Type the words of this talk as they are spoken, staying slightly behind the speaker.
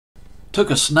Took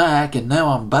a snack and now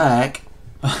I'm back.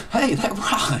 Hey, that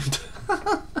rhymed.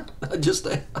 I just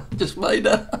made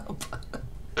that up.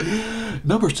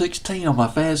 Number 16 on my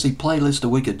fantasy playlist the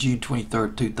week of June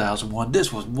 23rd, 2001.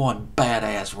 This was one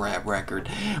badass rap record.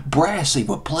 Brassy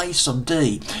would Play Some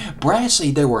D. Brassy,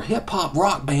 they were a hip-hop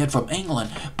rock band from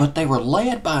England, but they were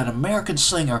led by an American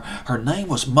singer. Her name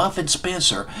was Muffin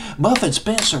Spencer. Muffin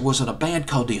Spencer was in a band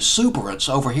called the Exuberance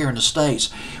over here in the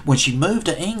States. When she moved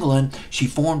to England, she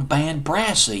formed the band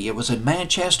Brassy. It was in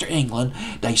Manchester, England.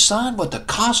 They signed with the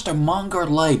Costermonger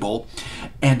label,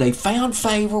 and they found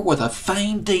favor with a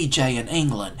famed DJ in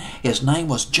England. His name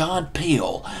was John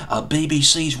Peel of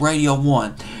BBC's Radio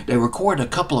 1. They recorded a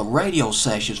couple of radio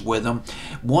sessions with him,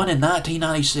 one in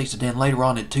 1996 and then later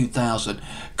on in 2000.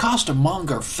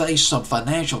 Costermonger faced some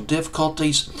financial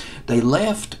difficulties. They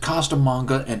left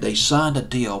Costermonger and they signed a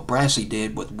deal, Brassy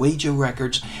did, with Ouija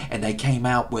Records, and they came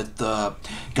out with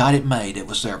Got It Made. It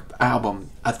was their album.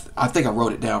 I think I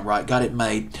wrote it down right. Got It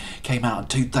Made came out in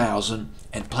 2000,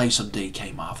 and Play Some D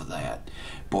came off of that.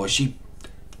 Boy,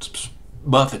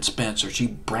 Muffin Spencer, she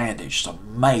brandished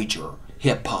some major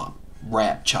hip-hop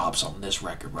rap chops on this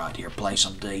record right here, Play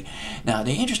Some D. Now,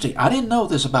 the interesting, I didn't know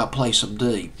this about Play Some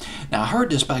D. Now, I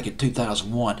heard this back in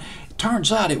 2001. It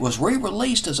turns out it was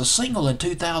re-released as a single in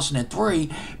 2003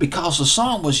 because the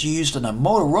song was used in a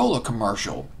Motorola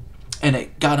commercial, and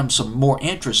it got them some more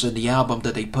interest in the album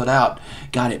that they put out,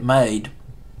 Got It Made.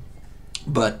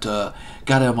 But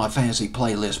got it on my fantasy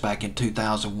playlist back in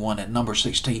 2001 at number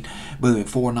 16, moving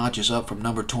 4 notches up from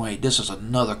number 20. This is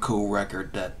another cool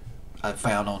record that I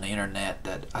found on the internet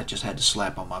that I just had to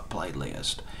slap on my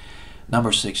playlist.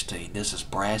 Number 16, this is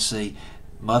Brassy,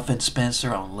 Muffin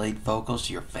Spencer on lead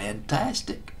vocals. You're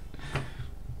fantastic.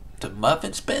 To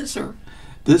Muffin Spencer,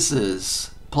 this is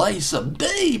Play Some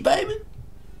D, baby.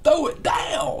 Throw it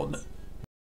down.